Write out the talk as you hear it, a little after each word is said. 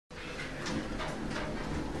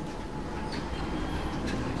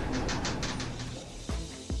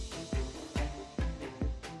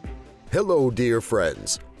Hello, dear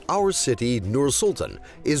friends. Our city, Nur-Sultan,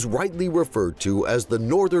 is rightly referred to as the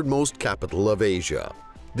northernmost capital of Asia.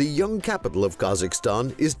 The young capital of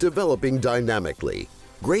Kazakhstan is developing dynamically.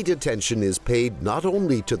 Great attention is paid not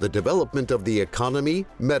only to the development of the economy,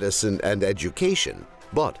 medicine, and education,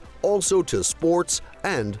 but also to sports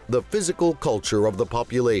and the physical culture of the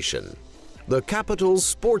population. The capital's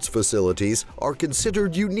sports facilities are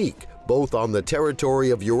considered unique both on the territory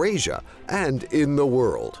of Eurasia and in the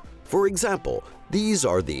world. For example, these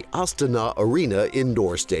are the Astana Arena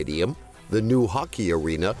Indoor Stadium, the new hockey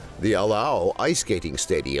arena, the Alao Ice Skating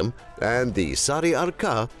Stadium, and the Sari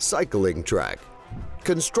Arka cycling track.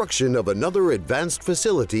 Construction of another advanced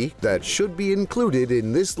facility that should be included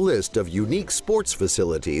in this list of unique sports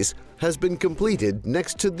facilities has been completed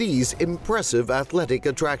next to these impressive athletic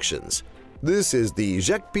attractions. This is the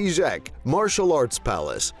Jekpe Martial Arts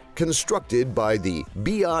Palace, constructed by the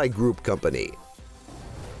BI Group Company.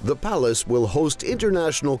 The palace will host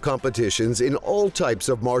international competitions in all types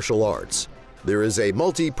of martial arts. There is a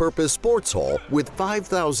multi-purpose sports hall with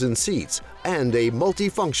 5,000 seats and a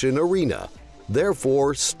multifunction arena.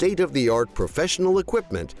 Therefore, state-of-the-art professional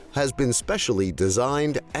equipment has been specially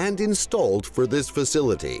designed and installed for this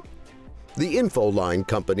facility. The Infoline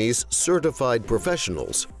company's certified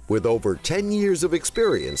professionals, with over 10 years of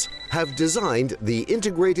experience, have designed the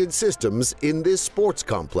integrated systems in this sports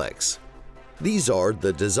complex. These are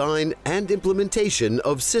the design and implementation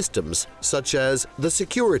of systems such as the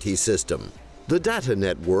security system, the data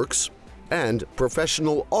networks, and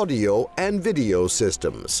professional audio and video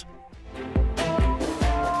systems.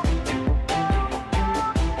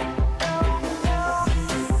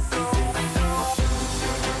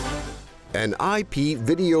 An IP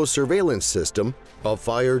video surveillance system, a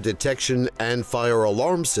fire detection and fire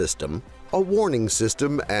alarm system, a warning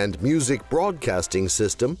system and music broadcasting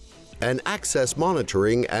system, an access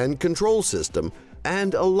monitoring and control system,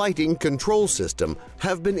 and a lighting control system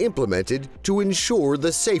have been implemented to ensure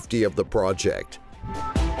the safety of the project.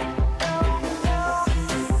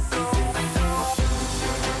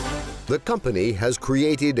 The company has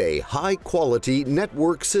created a high-quality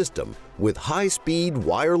network system with high-speed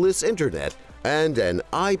wireless internet and an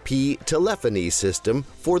IP telephony system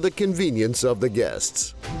for the convenience of the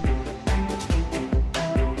guests.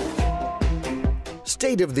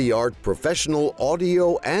 State-of-the-art professional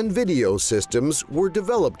audio and video systems were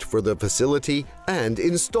developed for the facility and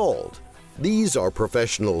installed. These are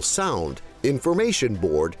professional sound, information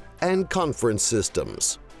board, and conference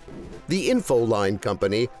systems. The Infoline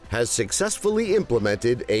company has successfully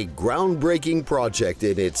implemented a groundbreaking project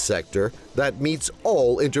in its sector that meets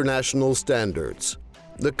all international standards.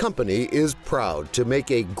 The company is proud to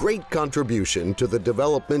make a great contribution to the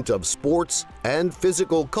development of sports and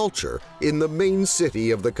physical culture in the main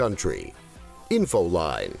city of the country.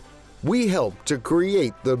 Infoline. We help to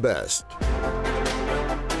create the best.